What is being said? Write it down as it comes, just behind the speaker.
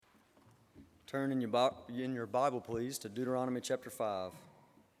Turn in your Bible, please, to Deuteronomy chapter 5.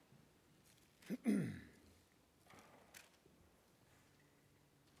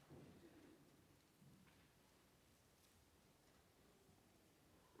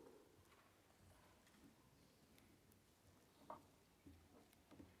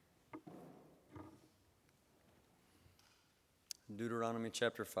 Deuteronomy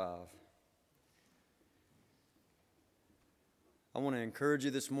chapter 5. I want to encourage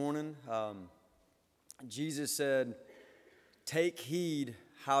you this morning. Jesus said, take heed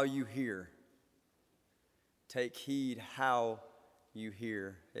how you hear. Take heed how you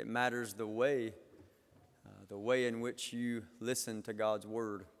hear. It matters the way in which you listen to God's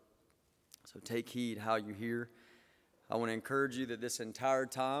word. So take heed how you hear. I want to encourage you that this entire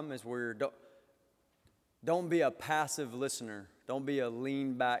time is where don't be a passive listener. Don't be a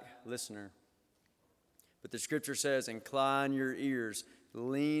lean back listener. But the scripture says, incline your ears,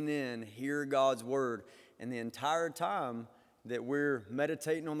 lean in, hear God's word. And the entire time that we're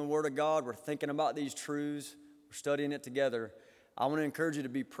meditating on the word of God, we're thinking about these truths, we're studying it together, I want to encourage you to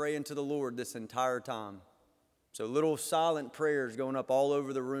be praying to the Lord this entire time. So little silent prayers going up all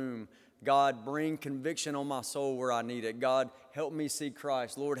over the room. God, bring conviction on my soul where I need it. God, help me see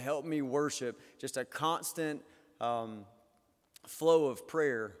Christ. Lord, help me worship. Just a constant flow of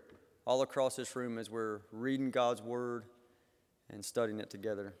prayer all across this room as we're reading God's word and studying it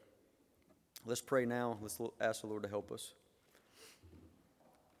together. Let's pray now. Let's ask the Lord to help us.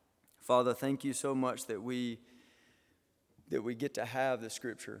 Father, thank you so much that we get to have the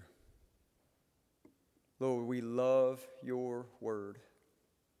scripture. Lord, we love your word.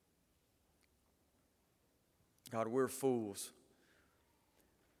 God, we're fools,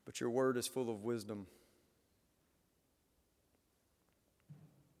 but your word is full of wisdom.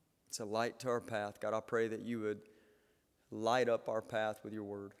 It's a light to our path. God, I pray that you would light up our path with your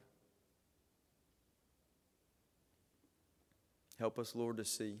word. Help us, Lord, to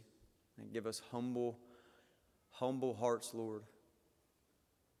see and give us humble hearts, Lord,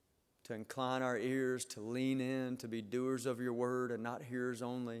 to incline our ears, to lean in, to be doers of your word and not hearers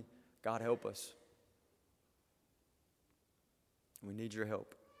only. God, help us. We need your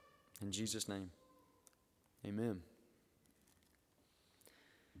help. In Jesus' name, amen.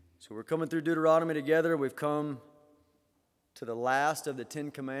 So we're coming through Deuteronomy together. We've come to the last of the 10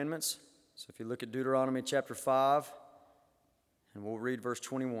 commandments. So if you look at Deuteronomy chapter 5, and we'll read verse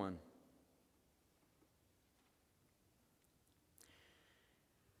 21.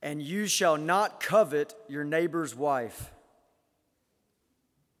 And you shall not covet your neighbor's wife,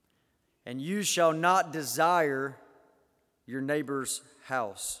 and you shall not desire your neighbor's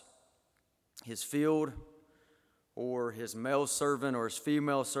house, his field, or his male servant or his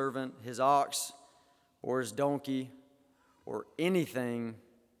female servant, his ox or his donkey, or anything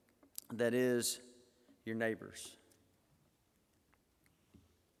that is your neighbor's.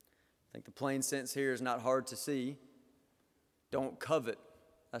 I think the plain sense here is not hard to see. Don't covet.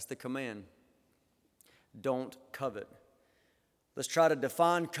 That's the command. Don't covet. Let's try to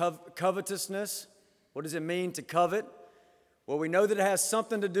define covetousness. What does it mean to covet? Well, we know that it has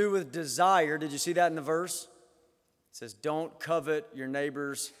something to do with desire. Did you see that in the verse? It says, don't covet your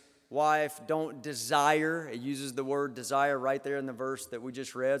neighbor's wife. Don't desire. It uses the word desire right there in the verse that we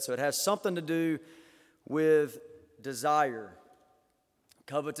just read. So it has something to do with desire.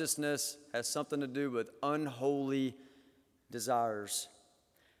 Covetousness has something to do with unholy desires.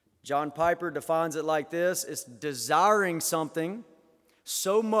 John Piper defines it like this: it's desiring something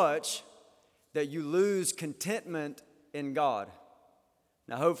so much that you lose contentment in God.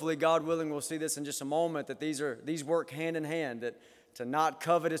 Now, hopefully, God willing, we'll see this in just a moment, that these work hand in hand, that to not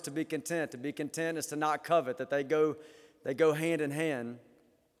covet is to be content. To be content is to not covet, that they go hand in hand.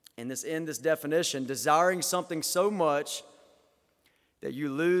 In this definition, desiring something so much that you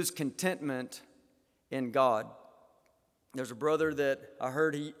lose contentment in God. There's a brother that I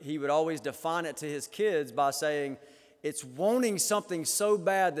heard he would always define it to his kids by saying, it's wanting something so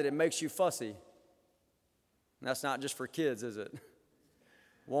bad that it makes you fussy. And that's not just for kids, is it?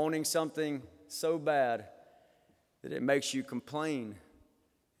 Wanting something so bad that it makes you complain.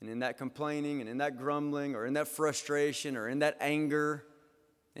 And in that complaining and in that grumbling or in that frustration or in that anger,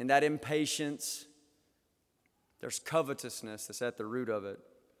 in that impatience, there's covetousness that's at the root of it.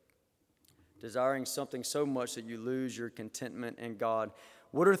 Desiring something so much that you lose your contentment in God.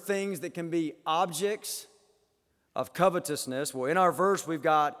 What are things that can be objects of covetousness? Well, in our verse, we've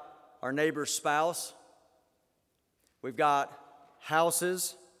got our neighbor's spouse. We've got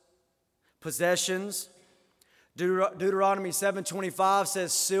houses, possessions. Deuteronomy 7:25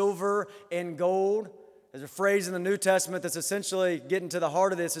 says silver and gold. There's a phrase in the New Testament that's essentially getting to the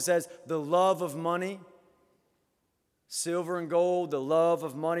heart of this. It says, the love of money. Silver and gold, the love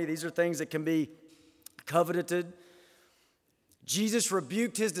of money. These are things that can be coveted. Jesus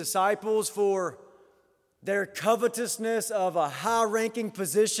rebuked his disciples for their covetousness of a high-ranking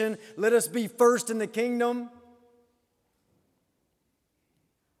position. Let us be first in the kingdom.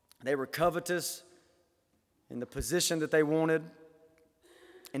 They were covetous in the position that they wanted.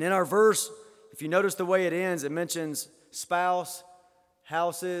 And in our verse, if you notice the way it ends, it mentions spouse,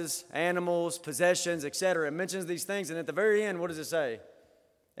 houses, animals, possessions, etc. It mentions these things, and at the very end, what does it say?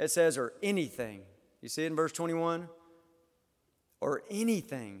 It says, or anything. You see it in verse 21? Or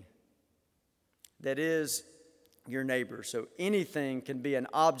anything that is your neighbor. So anything can be an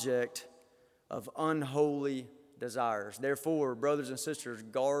object of unholy desires. Therefore, brothers and sisters,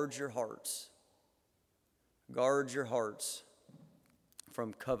 guard your hearts. Guard your hearts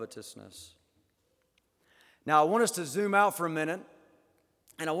from covetousness. Now, I want us to zoom out for a minute,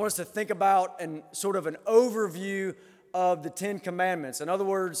 and I want us to think about sort of an overview of the 10 Commandments. In other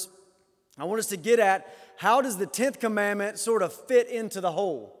words, I want us to get at how does the 10th commandment sort of fit into the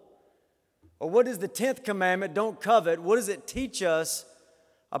whole? Or what is the 10th commandment, don't covet, what does it teach us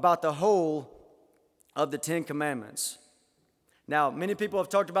about the whole of the 10 commandments? Now, many people have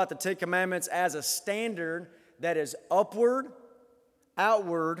talked about the 10 commandments as a standard that is upward,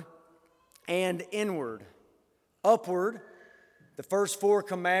 outward, and inward. Upward, the first 4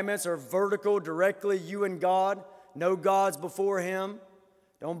 commandments are vertical, directly you and God. No gods before him.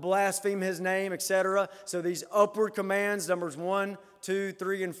 Don't blaspheme his name, etc. So these upward commands, numbers 1, 2,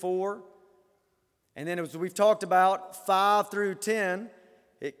 3, and 4. And then as we've talked about, 5 through 10,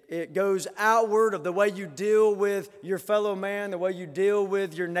 it goes outward of the way you deal with your fellow man, the way you deal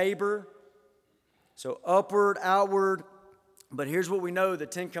with your neighbor. So upward, outward. But here's what we know, the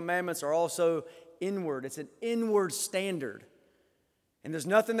 10 commandments are also inward. It's an inward standard. And there's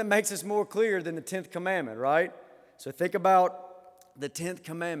nothing that makes this more clear than the 10th commandment, right? So think about the 10th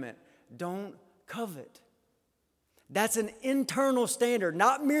commandment. Don't covet. That's an internal standard,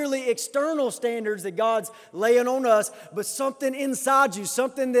 not merely external standards that God's laying on us, but something inside you,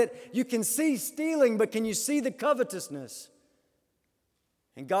 something that you can see stealing, but can you see the covetousness?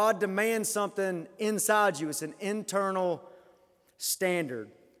 And God demands something inside you. It's an internal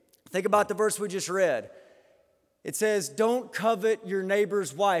standard. Think about the verse we just read. It says, don't covet your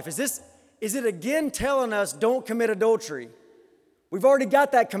neighbor's wife. Is it again telling us don't commit adultery? We've already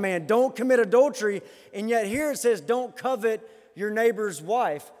got that command, don't commit adultery, and yet here it says don't covet your neighbor's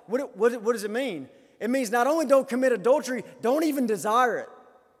wife. What does it mean? It means not only don't commit adultery, don't even desire it.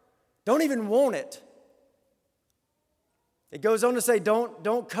 Don't even want it. It goes on to say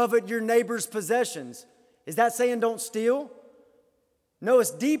don't covet your neighbor's possessions. Is that saying don't steal? No,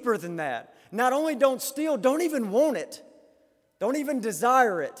 it's deeper than that. Not only don't steal, don't even want it. Don't even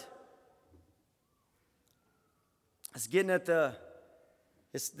desire it. It's getting at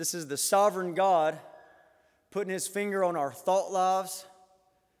this is the sovereign God putting his finger on our thought lives,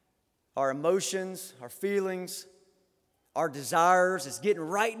 our emotions, our feelings, our desires. It's getting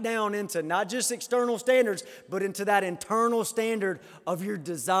right down into not just external standards, but into that internal standard of your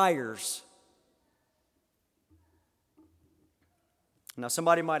desires. Now,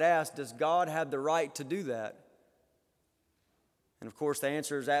 somebody might ask, does God have the right to do that? And of course, the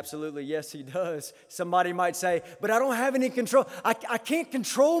answer is absolutely yes, he does. Somebody might say, but I don't have any control. I can't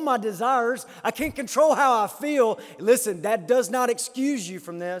control my desires. I can't control how I feel. Listen, that does not excuse you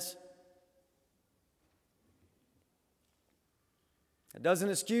from this. It doesn't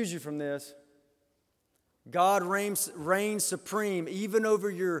excuse you from this. God reigns supreme even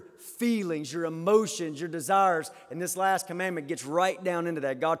over your feelings, your emotions, your desires. And this last commandment gets right down into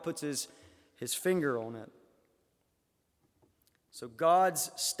that. God puts his finger on it. So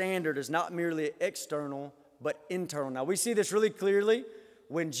God's standard is not merely external, but internal. Now, we see this really clearly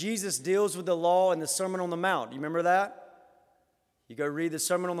when Jesus deals with the law in the Sermon on the Mount. Do you remember that? You go read the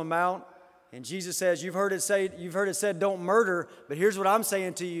Sermon on the Mount, and Jesus says, you've heard it said, don't murder, but here's what I'm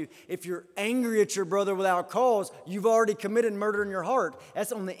saying to you. If you're angry at your brother without cause, you've already committed murder in your heart.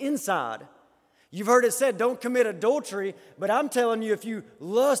 That's on the inside. You've heard it said, don't commit adultery, but I'm telling you, if you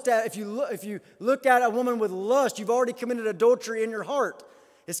look at a woman with lust, you've already committed adultery in your heart.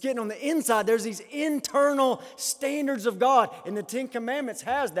 It's getting on the inside. There's these internal standards of God, and the 10 Commandments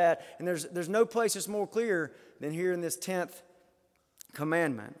has that, and there's no place that's more clear than here in this 10th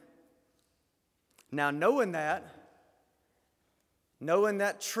commandment. Now, knowing that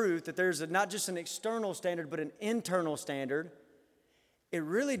truth, that there's not just an external standard, but an internal standard, it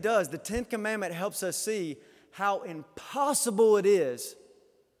really does. The 10th commandment helps us see how impossible it is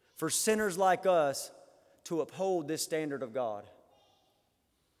for sinners like us to uphold this standard of God.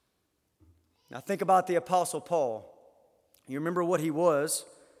 Now think about the Apostle Paul. You remember what he was.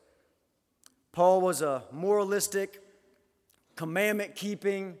 Paul was a moralistic,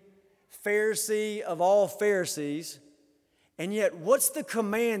 commandment-keeping Pharisee of all Pharisees. And yet, what's the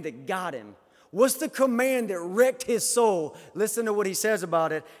command that got him? What's the command that wrecked his soul? Listen to what he says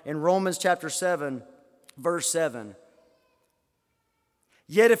about it in Romans chapter 7, verse 7.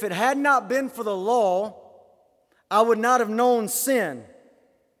 Yet if it had not been for the law, I would not have known sin.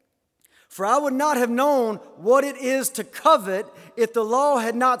 For I would not have known what it is to covet if the law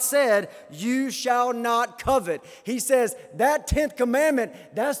had not said, you shall not covet. He says that 10th commandment,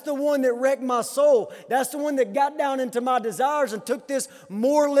 that's the one that wrecked my soul. That's the one that got down into my desires and took this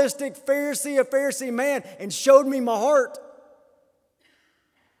moralistic a Pharisee man, and showed me my heart.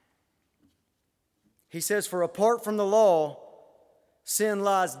 He says, for apart from the law, sin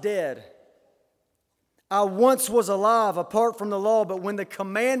lies dead. I once was alive apart from the law, but when the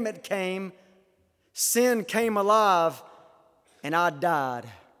commandment came, sin came alive and I died.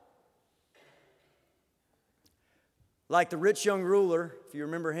 Like the rich young ruler, if you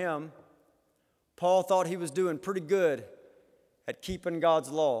remember him, Paul thought he was doing pretty good at keeping God's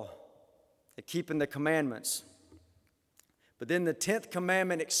law, at keeping the commandments. But then the 10th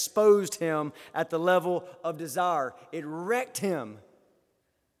commandment exposed him at the level of desire. It wrecked him.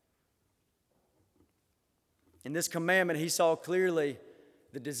 In this commandment, he saw clearly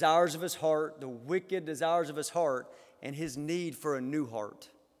the desires of his heart, the wicked desires of his heart, and his need for a new heart.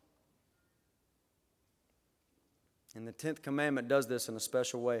 And the 10th commandment does this in a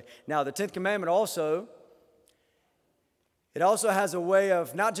special way. Now, the 10th commandment also has a way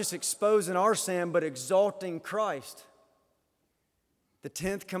of not just exposing our sin, but exalting Christ. The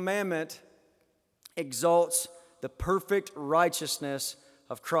 10th commandment exalts the perfect righteousness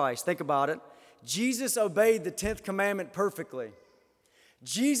of Christ. Think about it. Jesus obeyed the 10th commandment perfectly.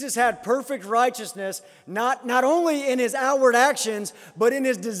 Jesus had perfect righteousness, not only in his outward actions, but in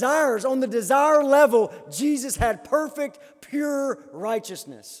his desires. On the desire level, Jesus had perfect, pure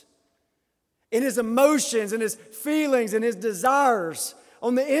righteousness. In his emotions, in his feelings, in his desires,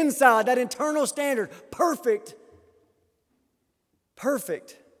 on the inside, that internal standard, perfect,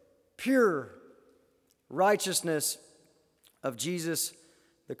 pure righteousness of Jesus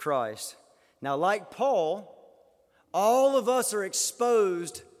the Christ. Now, like Paul, all of us are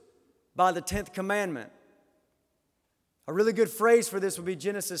exposed by the 10th commandment. A really good phrase for this would be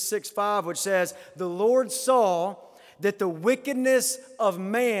Genesis 6:5, which says, the Lord saw that the wickedness of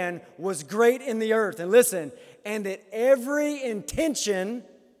man was great in the earth. And listen, and that every intention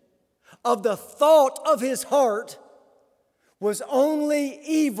of the thought of his heart was only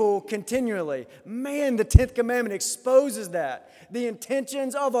evil continually. Man, the 10th commandment exposes that. The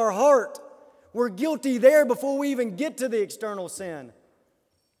intentions of our heart. We're guilty there before we even get to the external sin.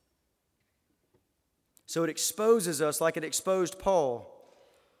 So it exposes us like it exposed Paul.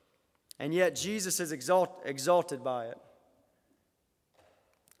 And yet Jesus is exalted by it.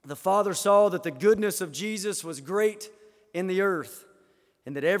 The Father saw that the goodness of Jesus was great in the earth,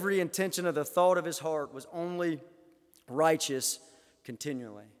 and that every intention of the thought of his heart was only righteous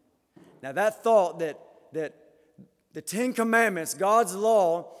continually. Now that thought that the 10 commandments, God's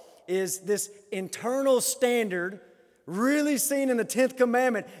law, is this internal standard really seen in the 10th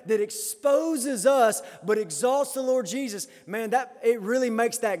commandment that exposes us but exalts the Lord Jesus. Man, that it really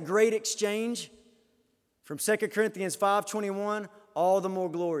makes that great exchange from 2 Corinthians 5:21 all the more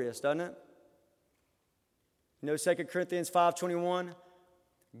glorious, doesn't it? You know 2 Corinthians 5:21,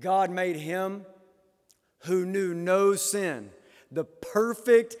 God made him who knew no sin, the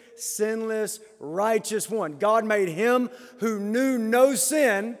perfect, sinless, righteous one. God made him who knew no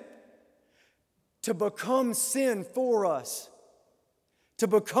sin to become sin for us. To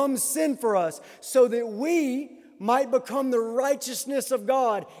become sin for us so that we might become the righteousness of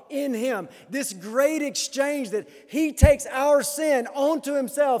God in him. This great exchange that he takes our sin onto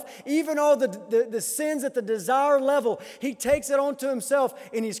himself, even all the sins at the desire level, he takes it onto himself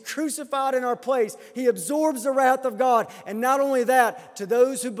and he's crucified in our place. He absorbs the wrath of God. And not only that, to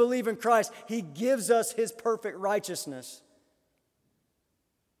those who believe in Christ, he gives us his perfect righteousness.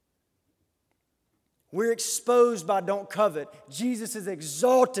 We're exposed by don't covet. Jesus is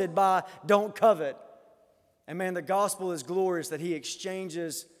exalted by don't covet. And man, the gospel is glorious that he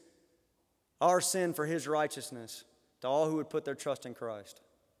exchanges our sin for his righteousness to all who would put their trust in Christ.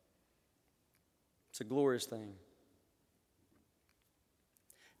 It's a glorious thing.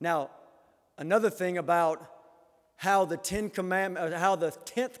 Now, another thing about how the 10th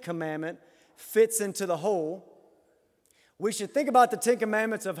commandment fits into the whole. We should think about the Ten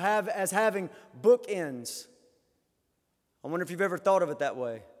Commandments as having bookends. I wonder if you've ever thought of it that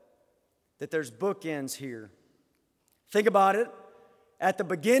way, that there's bookends here. Think about it. At the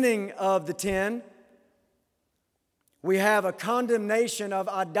beginning of the 10, we have a condemnation of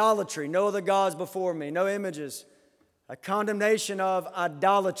idolatry. No other gods before me, no images. A condemnation of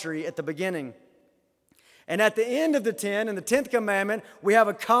idolatry at the beginning. And at the end of the 10, in the 10th commandment, we have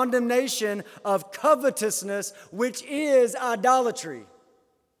a condemnation of covetousness, which is idolatry.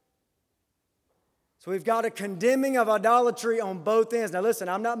 So we've got a condemning of idolatry on both ends. Now listen,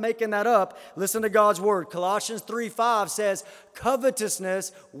 I'm not making that up. Listen to God's word. Colossians 3:5 says,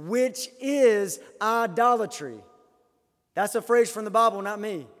 covetousness, which is idolatry. That's a phrase from the Bible, not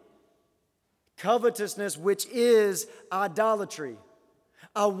me. Covetousness, which is idolatry.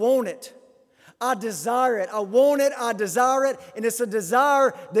 I want it. I desire it. I want it. I desire it. And it's a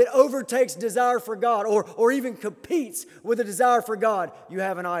desire that overtakes desire for God or even competes with a desire for God. You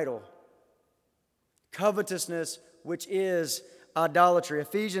have an idol. Covetousness, which is idolatry.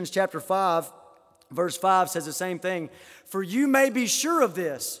 Ephesians chapter 5, verse 5 says the same thing. For you may be sure of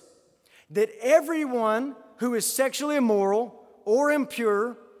this, that everyone who is sexually immoral or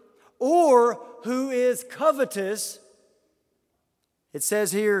impure or who is covetous, it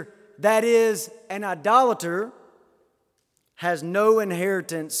says here, that is an idolater, has no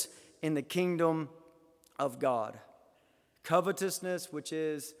inheritance in the kingdom of God. Covetousness, which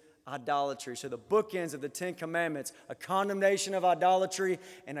is idolatry. So the bookends of the Ten Commandments, a condemnation of idolatry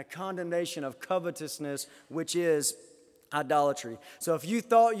and a condemnation of covetousness, which is idolatry. So if you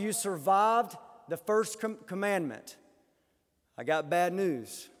thought you survived the first commandment, I got bad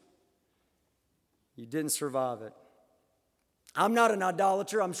news. You didn't survive it. I'm not an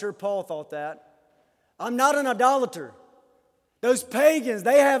idolater. I'm sure Paul thought that. I'm not an idolater. Those pagans,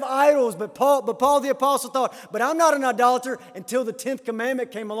 they have idols, but Paul the apostle thought, but I'm not an idolater until the 10th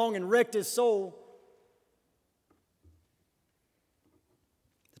commandment came along and wrecked his soul.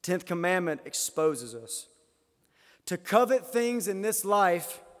 The 10th commandment exposes us. To covet things in this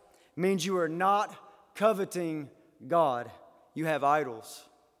life means you are not coveting God. You have idols.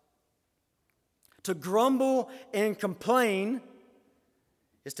 To grumble and complain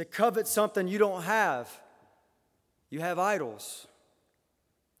is to covet something you don't have. You have idols.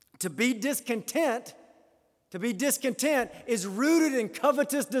 To be discontent is rooted in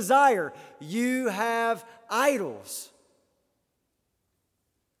covetous desire. You have idols.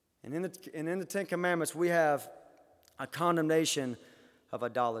 And in the Ten Commandments, we have a condemnation of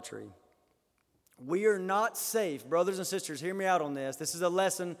idolatry. We are not safe. Brothers and sisters, hear me out on this. This is a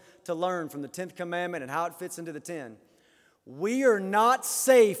lesson to learn from the 10th commandment and how it fits into the 10. We are not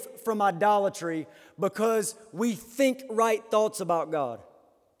safe from idolatry because we think right thoughts about God.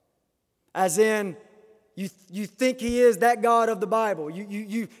 As in, you think He is that God of the Bible.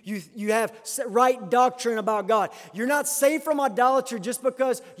 You have right doctrine about God. You're not safe from idolatry just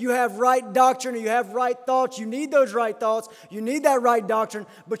because you have right doctrine or you have right thoughts. You need those right thoughts. You need that right doctrine.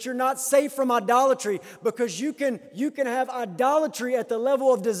 But you're not safe from idolatry because you can have idolatry at the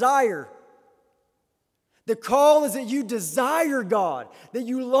level of desire. The call is that you desire God, that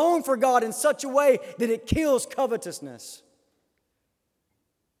you long for God in such a way that it kills covetousness.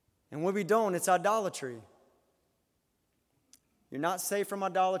 And when we don't, it's idolatry. You're not safe from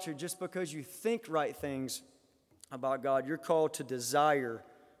idolatry just because you think right things about God. You're called to desire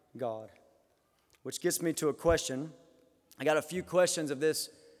God. Which gets me to a question. I got a few questions of this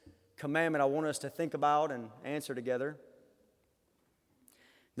commandment I want us to think about and answer together.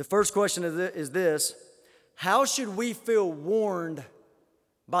 The first question is this. How should we feel warned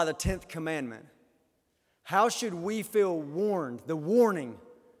by the 10th commandment? How should we feel warned? The warning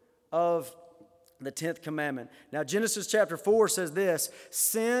of the 10th commandment. Now, Genesis chapter 4 says this,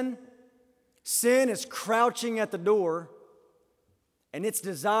 sin is crouching at the door and its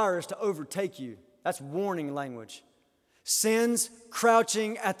desire is to overtake you. That's warning language. Sin's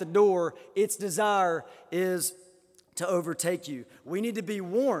crouching at the door, its desire is to overtake you. We need to be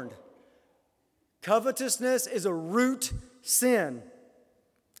warned. Covetousness is a root sin.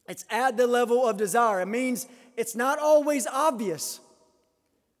 It's at the level of desire. It means it's not always obvious.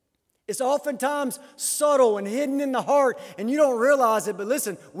 It's oftentimes subtle and hidden in the heart, and you don't realize it, but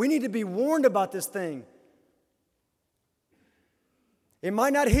listen, we need to be warned about this thing. It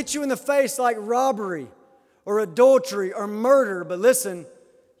might not hit you in the face like robbery or adultery or murder, but listen,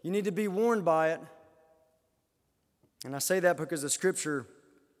 you need to be warned by it. And I say that because the Scripture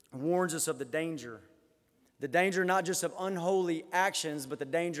warns us of the danger. The danger not just of unholy actions, but the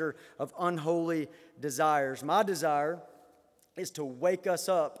danger of unholy desires. My desire is to wake us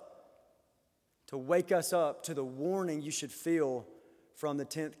up to wake us up to the warning you should feel from the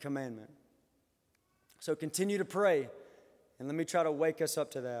 10th commandment. So continue to pray, and let me try to wake us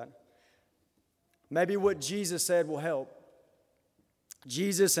up to that. Maybe what Jesus said will help.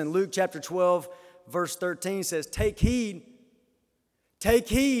 Jesus in Luke chapter 12, verse 13 says, take heed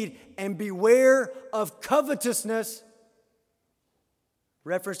and beware of covetousness.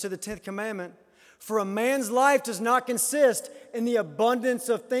 Reference to the 10th commandment. For a man's life does not consist in the abundance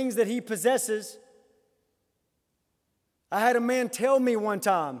of things that he possesses. I had a man tell me one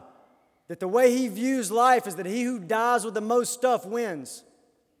time that the way he views life is that he who dies with the most stuff wins.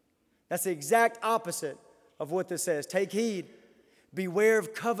 That's the exact opposite of what this says. Take heed, beware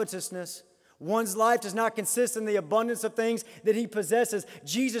of covetousness. One's life does not consist in the abundance of things that he possesses.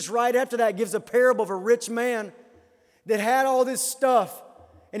 Jesus, right after that, gives a parable of a rich man that had all this stuff.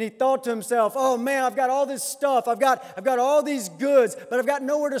 And he thought to himself, oh man, I've got all this stuff. I've got all these goods, but I've got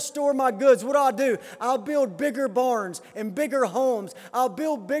nowhere to store my goods. What do? I'll build bigger barns and bigger homes. I'll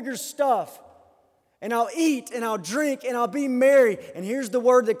build bigger stuff. And I'll eat and I'll drink and I'll be merry. And here's the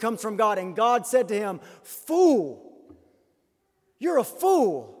word that comes from God. And God said to him, fool, you're a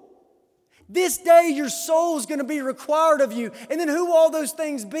fool. This day your soul is going to be required of you. And then who will all those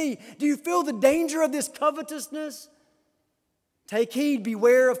things be? Do you feel the danger of this covetousness? Take heed,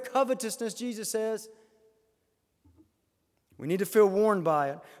 beware of covetousness, Jesus says. We need to feel warned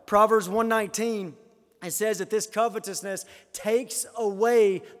by it. Proverbs 1:19, it says that this covetousness takes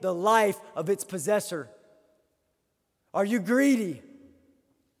away the life of its possessor. Are you greedy?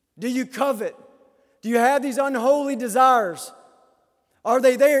 Do you covet? Do you have these unholy desires? Are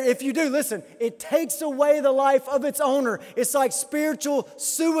they there? If you do, listen, it takes away the life of its owner. It's like spiritual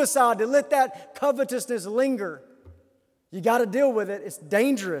suicide to let that covetousness linger. You got to deal with it. It's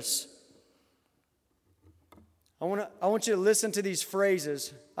dangerous. I want you to listen to these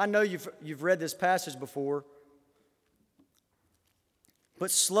phrases. I know you've read this passage before. But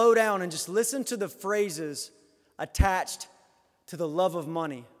slow down and just listen to the phrases attached to the love of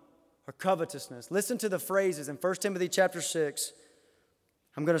money or covetousness. Listen to the phrases in 1 Timothy chapter 6.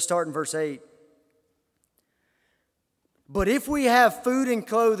 I'm going to start in verse 8. But if we have food and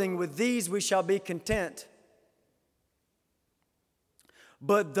clothing, with these we shall be content.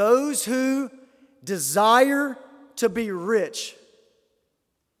 But those who desire to be rich.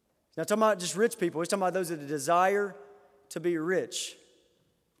 He's not talking about just rich people. He's talking about those that desire to be rich.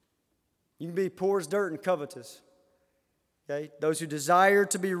 You can be poor as dirt and covetous. Okay? Those who desire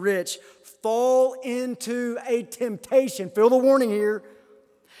to be rich fall into a temptation. Feel the warning here.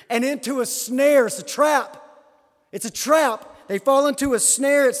 And into a snare. It's a trap. It's a trap. They fall into a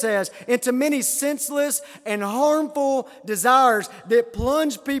snare, it says, into many senseless and harmful desires that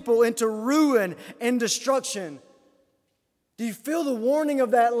plunge people into ruin and destruction. Do you feel the warning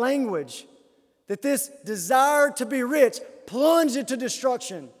of that language? That this desire to be rich plunge into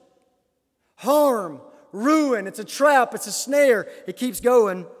destruction, harm, ruin. It's a trap. It's a snare. It keeps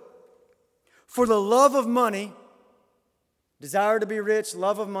going. For the love of money, desire to be rich,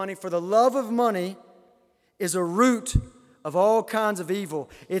 love of money. For the love of money is a root of all kinds of evil.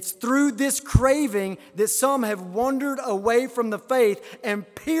 It's through this craving that some have wandered away from the faith and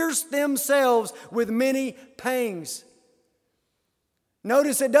pierced themselves with many pangs.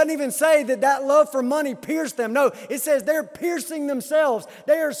 Notice it doesn't even say that love for money pierced them. No, it says they're piercing themselves.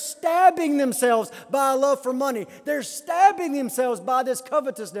 They are stabbing themselves by a love for money. They're stabbing themselves by this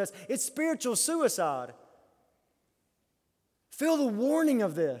covetousness. It's spiritual suicide. Feel the warning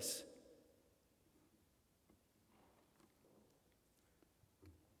of this.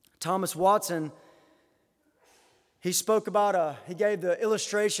 Thomas Watson, he gave the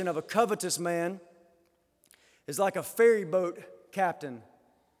illustration of a covetous man is like a ferry boat captain.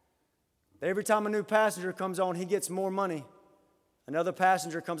 Every time a new passenger comes on, he gets more money. Another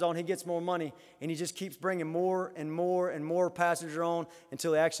passenger comes on, he gets more money. And he just keeps bringing more and more and more passengers on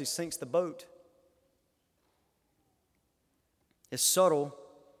until he actually sinks the boat. It's subtle,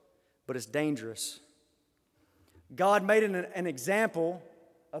 but it's dangerous. God made an example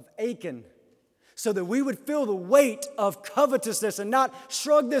of Achan, so that we would feel the weight of covetousness and not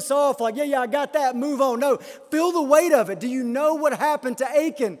shrug this off like, yeah, I got that, move on. No, feel the weight of it. Do you know what happened to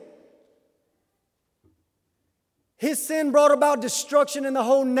Achan? His sin brought about destruction in the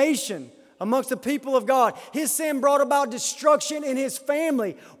whole nation amongst the people of God. His sin brought about destruction in his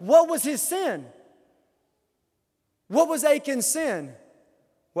family. What was his sin? What was Achan's sin?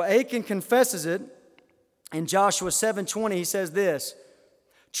 Well, Achan confesses it. In Joshua 7:20, he says this,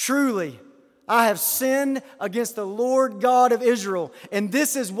 truly, I have sinned against the Lord God of Israel, and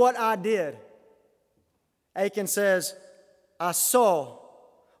this is what I did. Achan says, I saw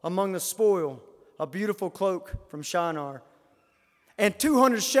among the spoil a beautiful cloak from Shinar, and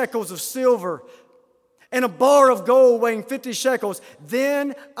 200 shekels of silver, and a bar of gold weighing 50 shekels.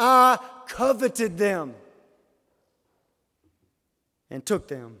 Then I coveted them and took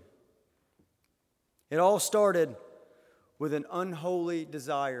them. It all started with an unholy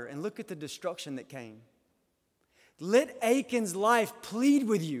desire. And look at the destruction that came. Let Achan's life plead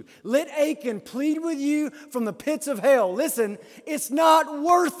with you. Let Achan plead with you from the pits of hell. Listen, it's not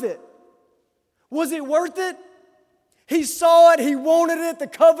worth it. Was it worth it? He saw it, he wanted it, the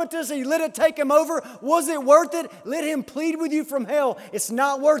covetous, he let it take him over. Was it worth it? Let him plead with you from hell. It's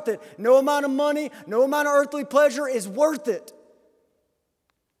not worth it. No amount of money, no amount of earthly pleasure is worth it.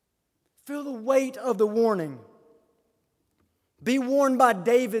 Feel the weight of the warning. Be warned by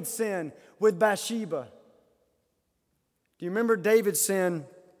David's sin with Bathsheba. Do you remember David's sin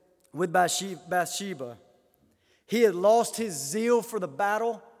with Bathsheba? He had lost his zeal for the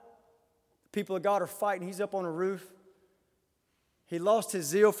battle. The people of God are fighting. He's up on a roof. He lost his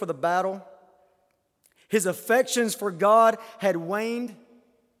zeal for the battle. His affections for God had waned.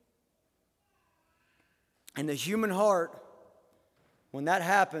 And the human heart, when that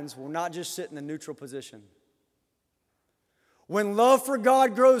happens, will not just sit in the neutral position. When love for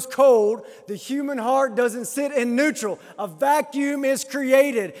God grows cold, the human heart doesn't sit in neutral. A vacuum is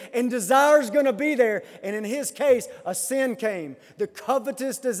created, and desire is going to be there. And in his case, a sin came. The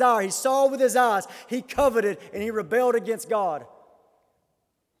covetous desire. He saw with his eyes. He coveted, and he rebelled against God.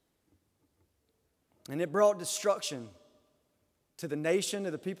 And it brought destruction to the nation,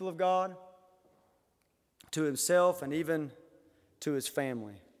 to the people of God, to himself, and even to his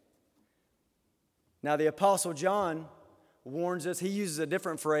family. Now, the Apostle John warns us. He uses a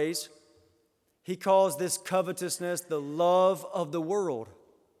different phrase. He calls this covetousness the love of the world.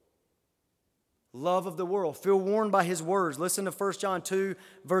 Love of the world. Feel warned by his words. Listen to 1 John 2,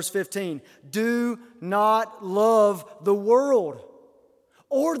 verse 15. Do not love the world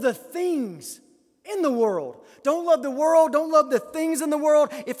or the things in the world. Don't love the world. Don't love the things in the world.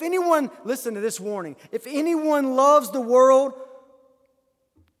 If anyone, listen to this warning. If anyone loves the world,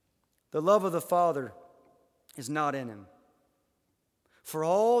 the love of the Father is not in him. For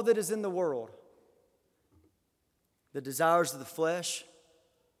all that is in the world, the desires of the flesh,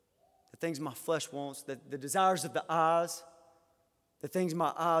 the things my flesh wants, the desires of the eyes, the things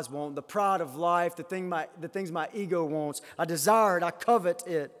my eyes want, the pride of life, the things my ego wants, I desire it, I covet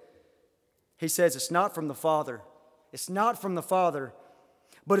it. He says it's not from the Father. It's not from the Father,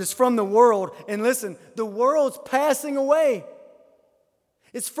 but it's from the world. And listen, the world's passing away.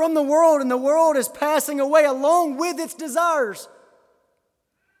 It's from the world, and the world is passing away along with its desires.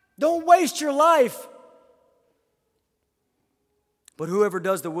 Don't waste your life. But whoever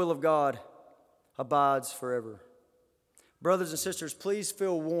does the will of God abides forever. Brothers and sisters, please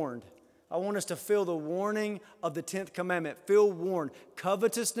feel warned. I want us to feel the warning of the 10th commandment. Feel warned.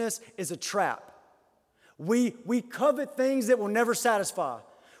 Covetousness is a trap. We covet things that will never satisfy.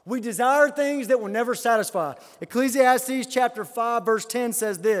 We desire things that will never satisfy. Ecclesiastes chapter 5 verse 10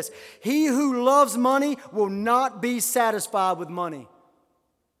 says this. He who loves money will not be satisfied with money.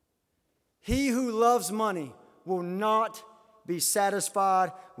 He who loves money will not be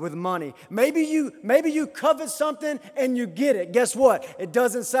satisfied with money. Maybe you covet something and you get it. Guess what? It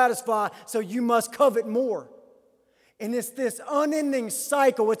doesn't satisfy, so you must covet more. And it's this unending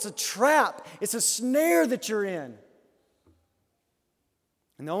cycle. It's a trap. It's a snare that you're in.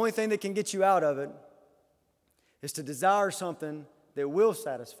 And the only thing that can get you out of it is to desire something that will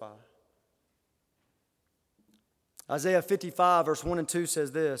satisfy. Isaiah 55 verse 1 and 2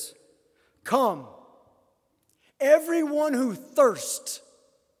 says this. Come, everyone who thirsts,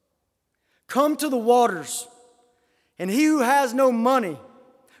 come to the waters. And he who has no money,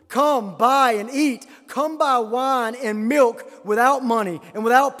 come buy and eat. Come buy wine and milk without money and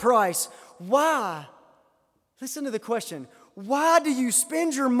without price. Why? Listen to the question. Why do you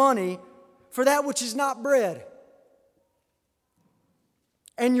spend your money for that which is not bread,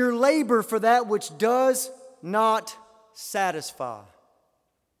 and your labor for that which does not satisfy?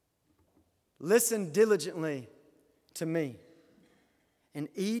 Listen diligently to me and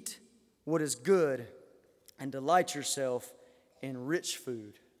eat what is good and delight yourself in rich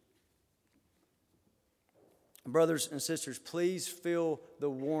food. Brothers and sisters, please feel the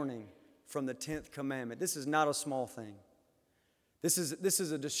warning from the 10th commandment. This is not a small thing. This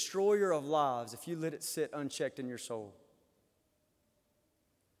is a destroyer of lives if you let it sit unchecked in your soul.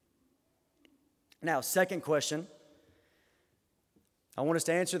 Now, second question. I want us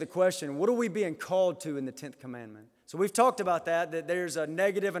to answer the question, what are we being called to in the 10th commandment? So we've talked about that there's a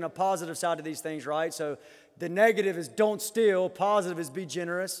negative and a positive side to these things, right? So the negative is don't steal, positive is be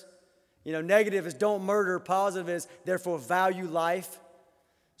generous. Negative is don't murder. Positive is therefore value life.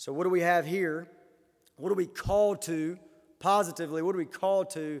 So what do we have here? What are we called to positively? What are we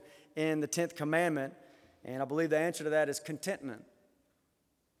called to in the 10th commandment? And I believe the answer to that is contentment.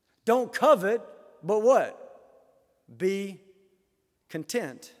 Don't covet, but what? Be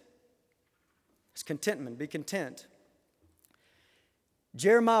content. It's contentment. Be content.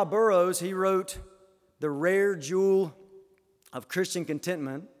 Jeremiah Burroughs, he wrote The Rare Jewel of Christian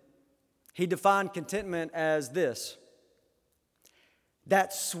Contentment. He defined contentment as this: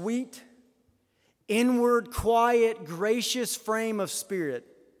 that sweet, inward, quiet, gracious frame of spirit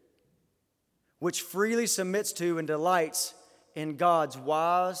which freely submits to and delights in God's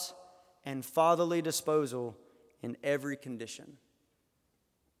wise and fatherly disposal in every condition.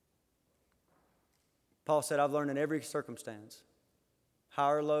 Paul said, I've learned in every circumstance,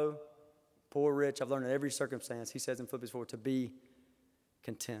 high or low, poor or rich, I've learned in every circumstance, he says in Philippians 4, to be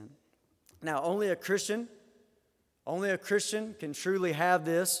content. Now, only a Christian can truly have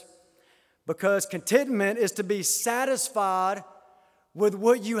this, because contentment is to be satisfied with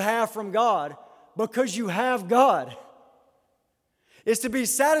what you have from God because you have God. It's to be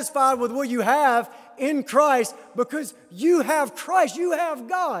satisfied with what you have in Christ because you have Christ, you have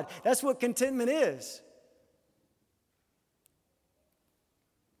God. That's what contentment is.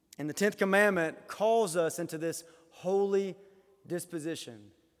 And the 10th commandment calls us into this holy disposition.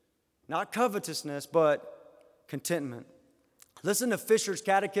 Not covetousness, but contentment. Listen to Fisher's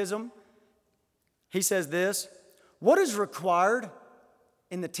Catechism. He says this: what is required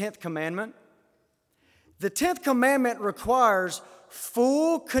in the 10th commandment? The 10th commandment requires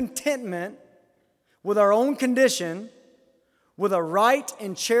full contentment with our own condition, with a right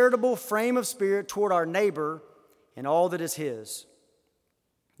and charitable frame of spirit toward our neighbor and all that is his.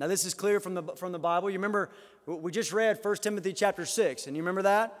 Now this is clear from the Bible. You remember, we just read 1 Timothy chapter 6, and you remember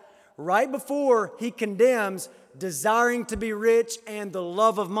that? Right before he condemns desiring to be rich and the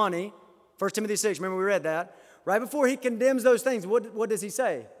love of money, 1 Timothy 6, remember we read that? Right before he condemns those things, what does he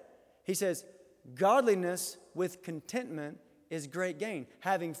say? He says, godliness with contentment is great gain.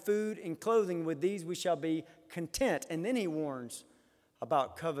 Having food and clothing, with these we shall be content. And then he warns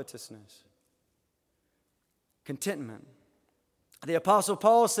about covetousness. Contentment. The Apostle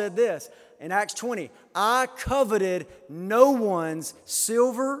Paul said this in Acts 20, I coveted no one's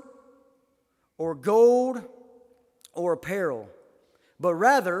silver or gold or apparel, but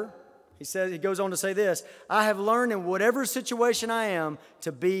rather, he goes on to say this, I have learned in whatever situation I am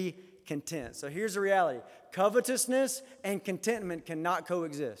to be content. So here's the reality. Covetousness and contentment cannot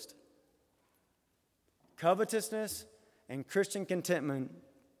coexist. Covetousness and Christian contentment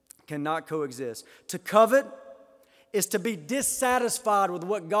cannot coexist. To covet is to be dissatisfied with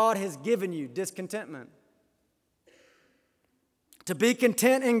what God has given you, discontentment. To be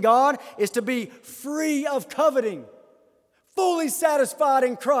content in God is to be free of coveting, fully satisfied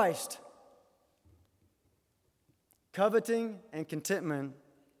in Christ. Coveting and contentment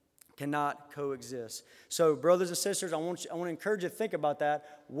cannot coexist. So, brothers and sisters, I want to encourage you to think about that.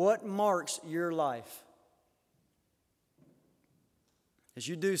 What marks your life? As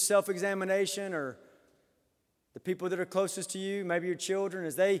you do self-examination, or the people that are closest to you, maybe your children,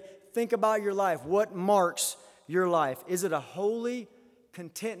 as they think about your life, what marks your life? Is it a holy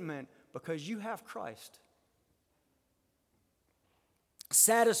contentment because you have Christ?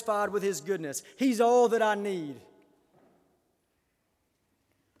 Satisfied with His goodness. He's all that I need.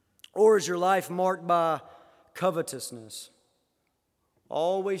 Or is your life marked by covetousness?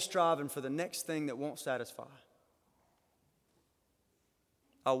 Always striving for the next thing that won't satisfy.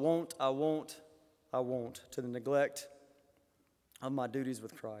 I won't, to the neglect of my duties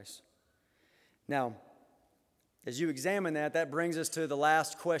with Christ. Now, as you examine that brings us to the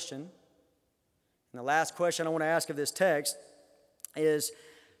last question. And the last question I want to ask of this text is,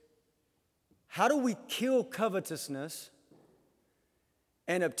 how do we kill covetousness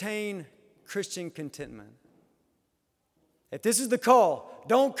and obtain Christian contentment? If this is the call,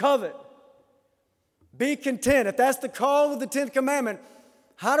 don't covet. Be content. If that's the call of the 10th commandment,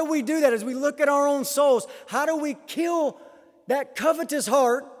 how do we do that as we look at our own souls? How do we kill that covetous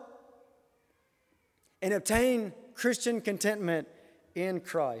heart and obtain Christian contentment in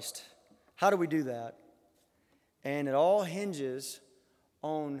Christ? How do we do that? And it all hinges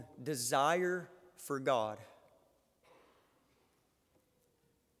on desire for God.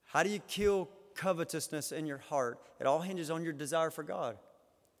 How do you kill covetousness in your heart? It all hinges on your desire for God.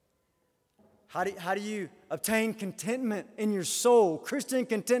 How do you obtain contentment in your soul, Christian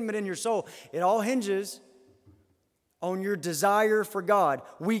contentment in your soul? It all hinges on your desire for God.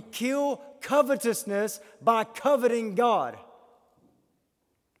 We kill covetousness by coveting God.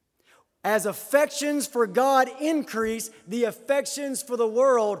 As affections for God increase, the affections for the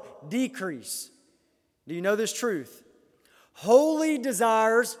world decrease. Do you know this truth? Holy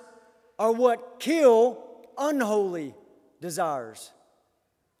desires are what kill unholy desires.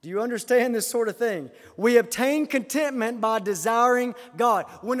 Do you understand this sort of thing? We obtain contentment by desiring God.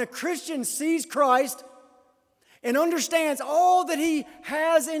 When a Christian sees Christ and understands all that he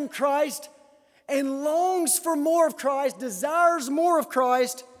has in Christ and longs for more of Christ, desires more of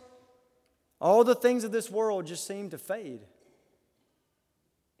Christ, all the things of this world just seem to fade.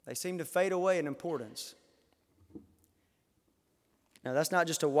 They seem to fade away in importance. Now, that's not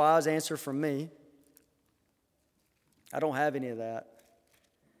just a wise answer from me. I don't have any of that.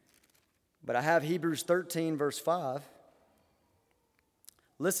 But I have Hebrews 13, verse 5.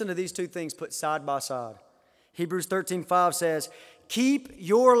 Listen to these two things put side by side. Hebrews 13:5 says, keep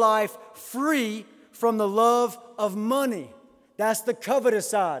your life free from the love of money. That's the covetous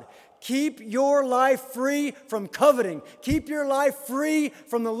side. Keep your life free from coveting. Keep your life free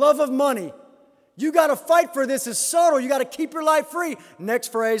from the love of money. You got to fight for this. It's subtle. You got to keep your life free.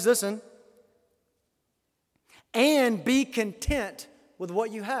 Next phrase, listen. And be content with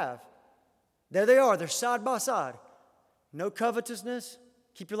what you have. There they are. They're side by side. No covetousness.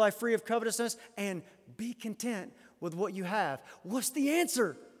 Keep your life free of covetousness. And be content with what you have. What's the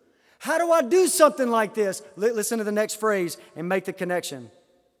answer? How do I do something like this? Listen to the next phrase and make the connection.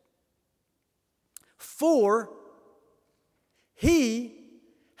 For he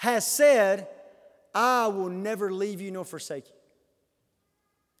has said, I will never leave you nor forsake you.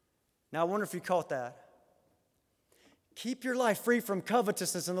 Now, I wonder if you caught that. Keep your life free from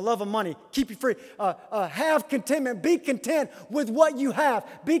covetousness and the love of money. Keep you free. Have contentment. Be content with what you have.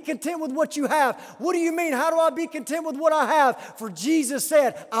 Be content with what you have. What do you mean? How do I be content with what I have? For Jesus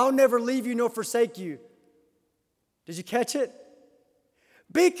said, I'll never leave you nor forsake you. Did you catch it?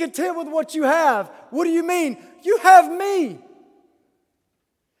 Be content with what you have. What do you mean? You have me.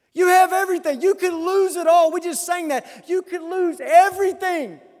 You have everything. You can lose it all. We just sang that. You can lose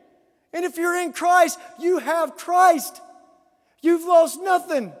everything. And if you're in Christ, you have Christ. You've lost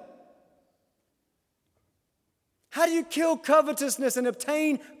nothing. How do you kill covetousness and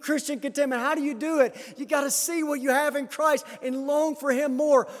obtain Christian contentment? How do you do it? You got to see what you have in Christ and long for Him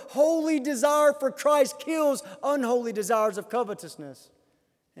more. Holy desire for Christ kills unholy desires of covetousness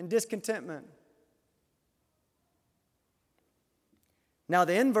and discontentment. Now,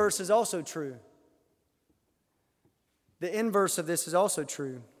 the inverse is also true. The inverse of this is also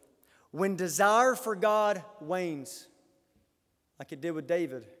true. When desire for God wanes, like it did with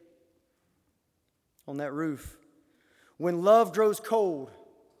David on that roof. When love grows cold.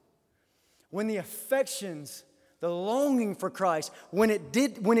 When the affections, the longing for Christ, when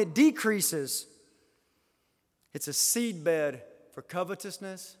it decreases, it's a seedbed for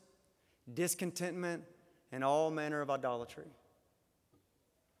covetousness, discontentment, and all manner of idolatry.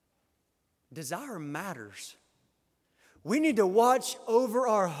 Desire matters. We need to watch over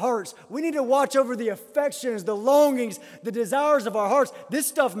our hearts. We need to watch over the affections, the longings, the desires of our hearts. This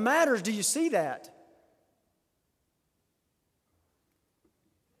stuff matters. Do you see that?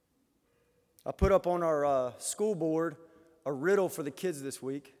 I put up on our school board a riddle for the kids this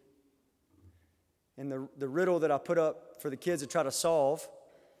week. And the riddle that I put up for the kids to try to solve,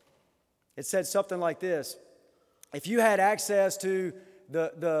 it said something like this. If you had access to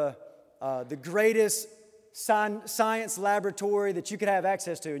the greatest science laboratory that you could have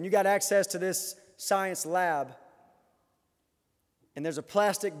access to, and you got access to this science lab, and there's a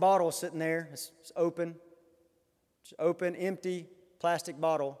plastic bottle sitting there, it's open, empty plastic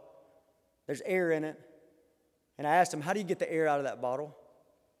bottle, there's air in it, and I asked them, how do you get the air out of that bottle?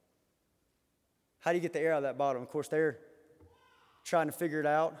 How do you get the air out of that bottle? And of course, they're trying to figure it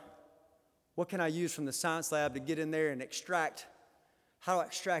out. What can I use from the science lab to get in there and extract? How do I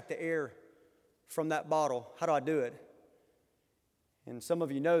extract the air from that bottle? How do I do it? And some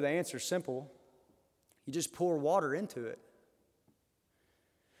of you know the answer is simple. You just pour water into it.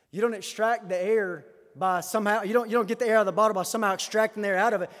 You don't extract the air by somehow, you don't get the air out of the bottle by somehow extracting the air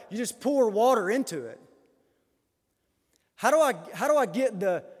out of it. You just pour water into it. How do I get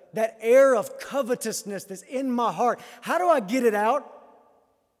that air of covetousness that's in my heart? How do I get it out?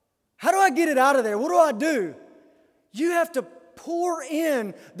 How do I get it out of there? What do I do? You have to pour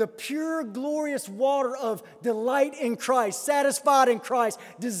in the pure, glorious water of delight in Christ, satisfied in Christ,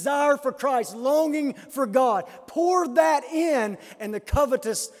 desire for Christ, longing for God. Pour that in, and the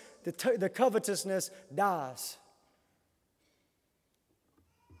covetousness dies.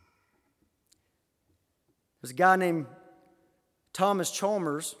 There's a guy named Thomas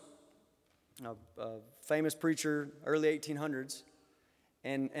Chalmers, a famous preacher, early 1800s,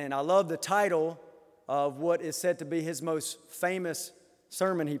 And I love the title of what is said to be his most famous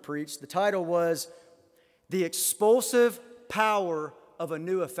sermon he preached. The title was The Expulsive Power of a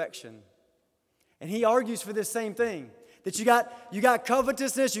New Affection. And he argues for this same thing, that you got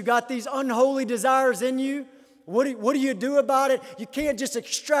covetousness, you got these unholy desires in you. What do you do about it? You can't just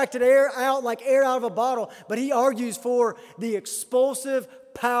extract it out like air out of a bottle. But he argues for the expulsive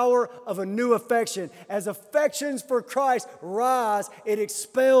power of a new affection. As affections for Christ rise, it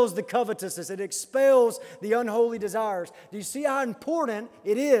expels the covetousness. It expels the unholy desires. Do you see how important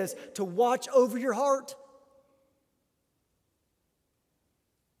it is to watch over your heart?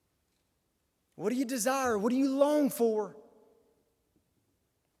 What do you desire? What do you long for?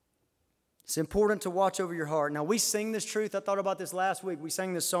 It's important to watch over your heart. Now, we sing this truth. I thought about this last week. We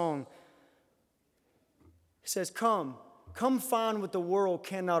sang this song. It says, Come find what the world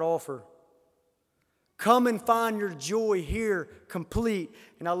cannot offer. Come and find your joy here complete.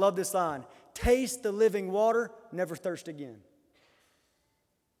 And I love this line. Taste the living water, never thirst again.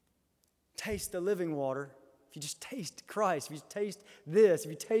 Taste the living water. If you just taste Christ, if you taste this,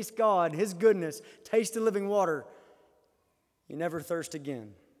 if you taste God, His goodness, taste the living water, you never thirst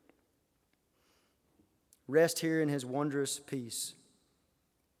again. Rest here in His wondrous peace.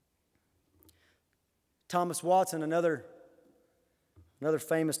 Thomas Watson, another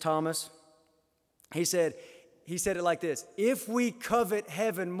famous Thomas, he said it like this: if we covet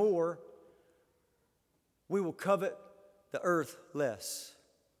heaven more, we will covet the earth less.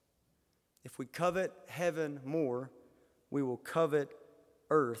 If we covet heaven more, we will covet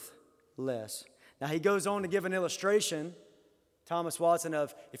earth less. Now he goes on to give an illustration, Thomas Watson,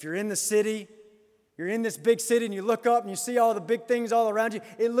 of if you're in the city, you're in this big city and you look up and you see all the big things all around you.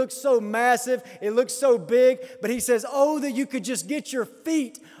 It looks so massive. It looks so big. But he says, oh, that you could just get your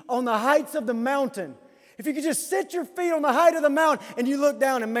feet on the heights of the mountain. If you could just sit your feet on the height of the mountain and you look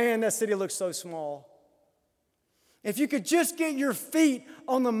down and man, that city looks so small. If you could just get your feet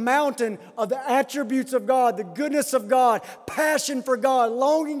on the mountain of the attributes of God, the goodness of God, passion for God,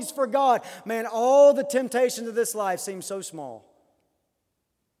 longings for God, man, all the temptations of this life seem so small.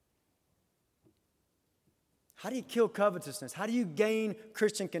 How do you kill covetousness? How do you gain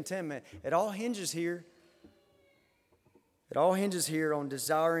Christian contentment? It all hinges here. It all hinges here on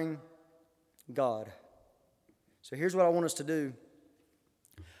desiring God. So here's what I want us to do.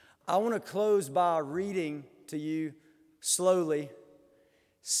 I want to close by reading to you slowly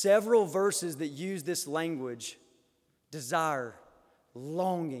several verses that use this language: desire,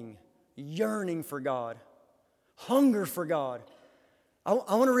 longing, yearning for God, hunger for God. I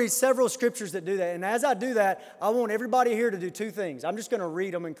want to read several scriptures that do that. And as I do that, I want everybody here to do two things. I'm just going to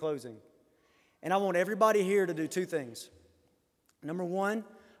read them in closing. And I want everybody here to do two things. Number one,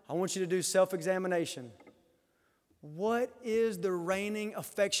 I want you to do self-examination. What is the reigning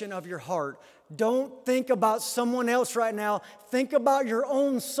affection of your heart? Don't think about someone else right now. Think about your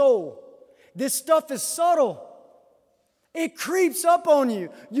own soul. This stuff is subtle. It creeps up on you.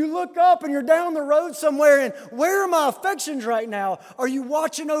 You look up and you're down the road somewhere, and where are my affections right now? Are you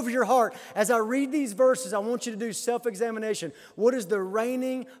watching over your heart? As I read these verses, I want you to do self-examination. What is the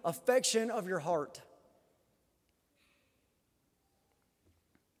reigning affection of your heart?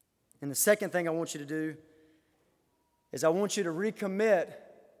 And the second thing I want you to do is I want you to recommit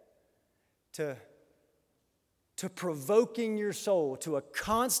to provoking your soul, to a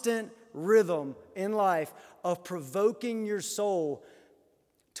constant rhythm in life of provoking your soul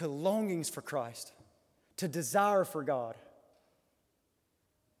to longings for Christ, to desire for God.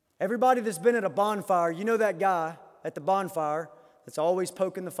 Everybody that's been at a bonfire, you know that guy at the bonfire that's always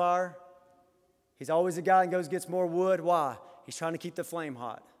poking the fire? He's always the guy that goes gets more wood. Why? He's trying to keep the flame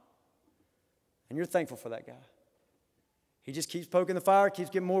hot. And you're thankful for that guy. He just keeps poking the fire, keeps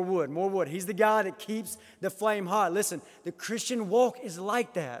getting more wood, more wood. He's the guy that keeps the flame hot. Listen, the Christian walk is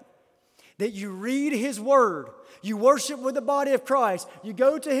like that. That you read His Word, you worship with the body of Christ, you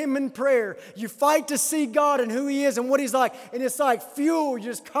go to Him in prayer, you fight to see God and who He is and what He's like, and it's like fuel.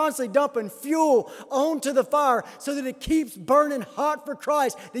 You're just constantly dumping fuel onto the fire so that it keeps burning hot for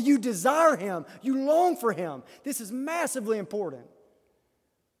Christ, that you desire Him, you long for Him. This is massively important.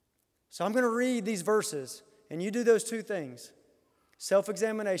 So I'm going to read these verses, and you do those two things.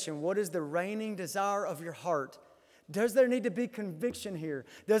 Self-examination. What is the reigning desire of your heart? Does there need to be conviction here?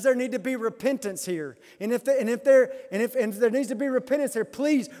 Does there need to be repentance here? And if there needs to be repentance here,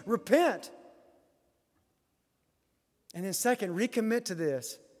 please repent. And then second, recommit to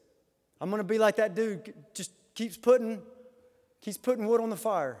this. I'm going to be like that dude, just keeps putting wood on the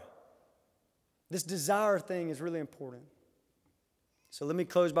fire. This desire thing is really important. So let me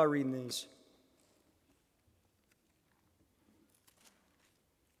close by reading these.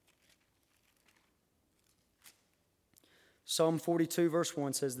 Psalm 42 verse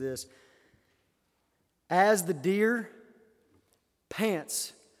 1 says this, as the deer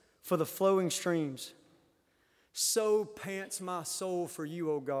pants for the flowing streams, so pants my soul for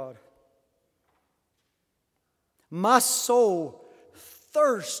you, O God. My soul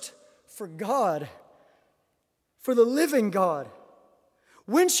thirsts for God, for the living God.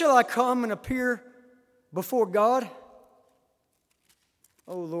 When shall I come and appear before God?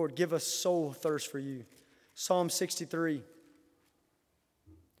 Oh Lord, give us soul thirst for you. Psalm 63.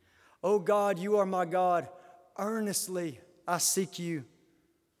 Oh God, you are my God. Earnestly I seek you.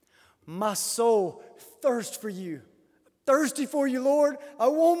 My soul thirsts for you. Thirsty for you, Lord. I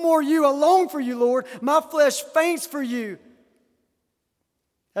want more of you. I long for you, Lord. My flesh faints for you.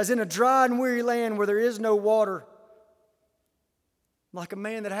 As in a dry and weary land where there is no water. Like a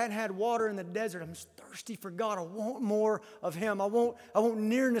man that hadn't had water in the desert. I'm just thirsty for God. I want more of Him. I want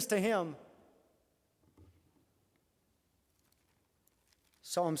nearness to Him.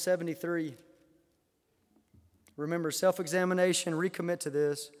 Psalm 73. Remember, self-examination, recommit to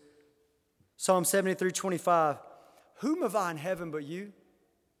this. Psalm 73:25. Whom have I in heaven but you?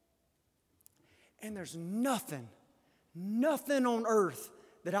 And there's nothing on earth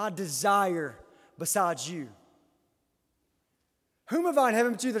that I desire besides you. Whom have I in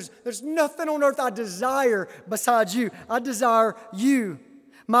heaven but you? There's nothing on earth I desire besides you. I desire you.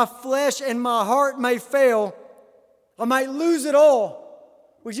 My flesh and my heart may fail. I might lose it all.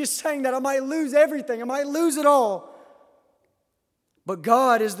 We're just saying that I might lose everything. I might lose it all. But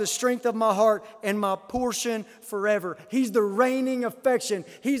God is the strength of my heart and my portion forever. He's the reigning affection.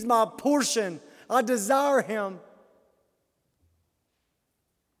 He's my portion. I desire Him.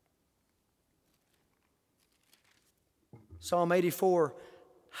 Psalm 84.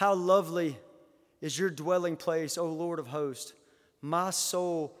 How lovely is your dwelling place, O Lord of hosts. My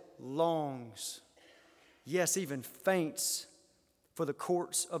soul longs, yes, even faints for the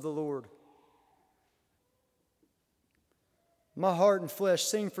courts of the Lord. My heart and flesh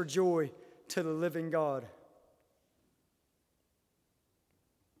sing for joy to the living God.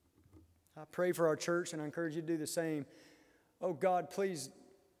 I pray for our church, and I encourage you to do the same. Oh God, please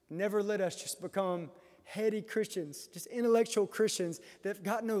never let us just become heady Christians, just intellectual Christians that have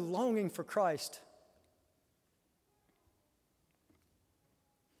got no longing for Christ.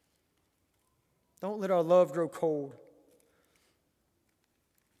 Don't let our love grow cold.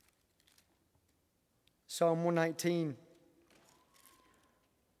 Psalm 119.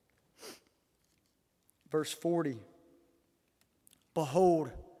 Verse 40,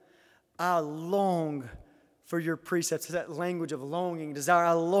 behold, I long for your precepts. It's that language of longing, desire.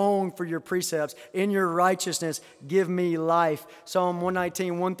 I long for your precepts. In your righteousness, give me life. Psalm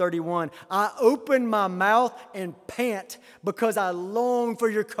 119, 131, I open my mouth and pant because I long for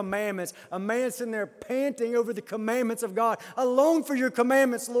your commandments. A man sitting there panting over the commandments of God. I long for your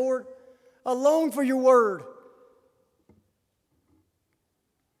commandments, Lord. I long for your word.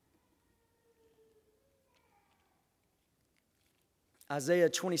 Isaiah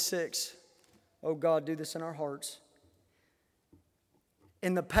 26. Oh God, do this in our hearts.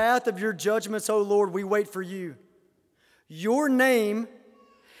 In the path of your judgments, O Lord, we wait for you. Your name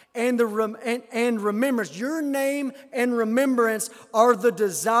and remembrance. Your name and remembrance are the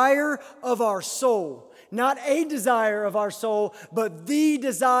desire of our soul. Not a desire of our soul, but the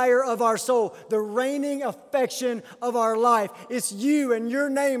desire of our soul. The reigning affection of our life. It's you and your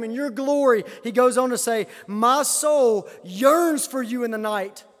name and your glory. He goes on to say, my soul yearns for you in the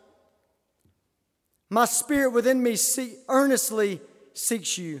night. My spirit within me earnestly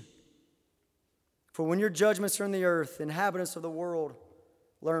seeks you. For when your judgments are in the earth, inhabitants of the world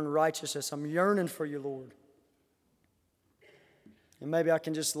learn righteousness. I'm yearning for you, Lord. And maybe I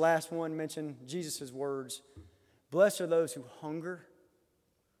can just last one mention Jesus' words. Blessed are those who hunger.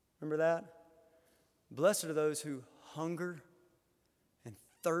 Remember that? Blessed are those who hunger and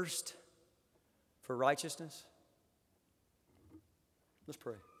thirst for righteousness. Let's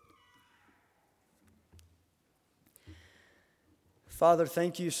pray. Father,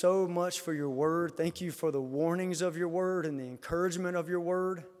 thank you so much for your word. Thank you for the warnings of your word and the encouragement of your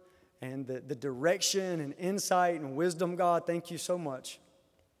word. And the direction and insight and wisdom, God, thank you so much.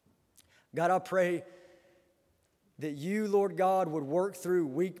 God, I pray that you, Lord God, would work through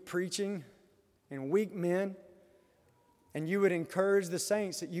weak preaching and weak men, and you would encourage the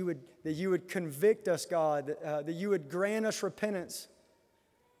saints, that you would convict us, God, that you would grant us repentance.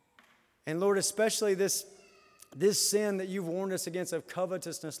 And Lord, especially this sin that you've warned us against of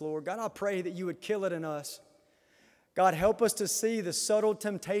covetousness, Lord, God, I pray that you would kill it in us. God, help us to see the subtle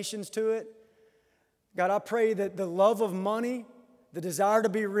temptations to it. God, I pray that the love of money, the desire to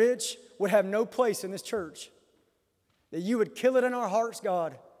be rich, would have no place in this church. that you would kill it in our hearts,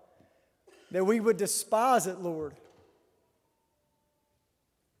 God, that we would despise it, Lord.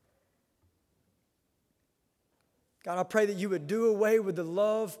 God, I pray that you would do away with the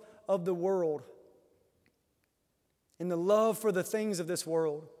love of the world and the love for the things of this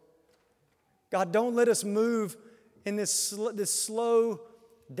world. God, don't let us move in this slow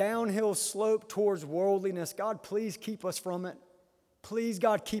downhill slope towards worldliness. God, please keep us from it. Please,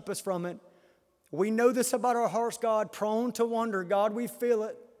 God, keep us from it. We know this about our hearts, God, prone to wander. God, we feel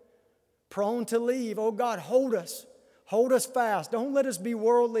it. Prone to leave. Oh, God, hold us. Hold us fast. Don't let us be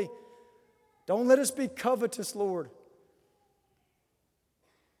worldly. Don't let us be covetous, Lord.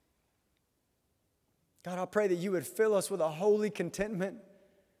 God, I pray that you would fill us with a holy contentment.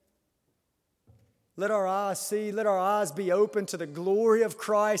 Let our eyes see, let our eyes be open to the glory of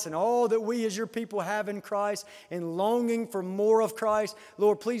Christ and all that we as your people have in Christ and longing for more of Christ.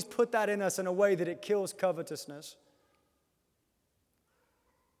 Lord, please put that in us in a way that it kills covetousness.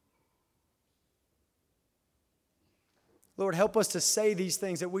 Lord, help us to say these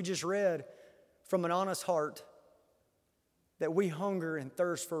things that we just read from an honest heart, that we hunger and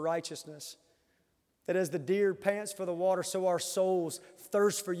thirst for righteousness, that as the deer pants for the water, so our souls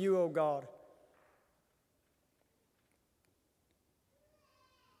thirst for you, O God.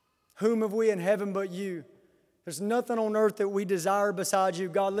 Whom have we in heaven but you? There's nothing on earth that we desire besides you.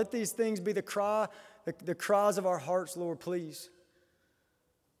 God, let these things be the cries of our hearts, Lord, please.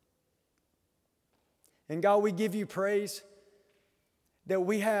 And God, we give you praise that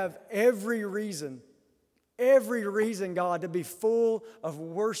we have every reason, God, to be full of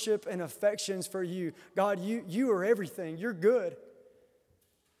worship and affections for you. God, you are everything. You're good.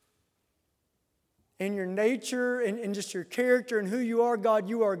 In your nature and just your character and who you are, God,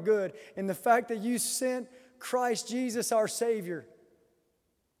 you are good. And the fact that you sent Christ Jesus, our Savior,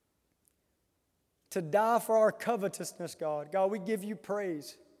 to die for our covetousness, God. God, we give you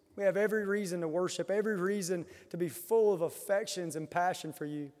praise. We have every reason to worship, every reason to be full of affections and passion for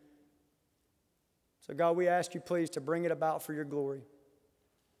you. So, God, we ask you, please, to bring it about for your glory.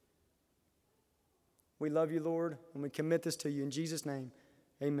 We love you, Lord, and we commit this to you. In Jesus' name,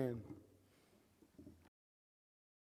 amen.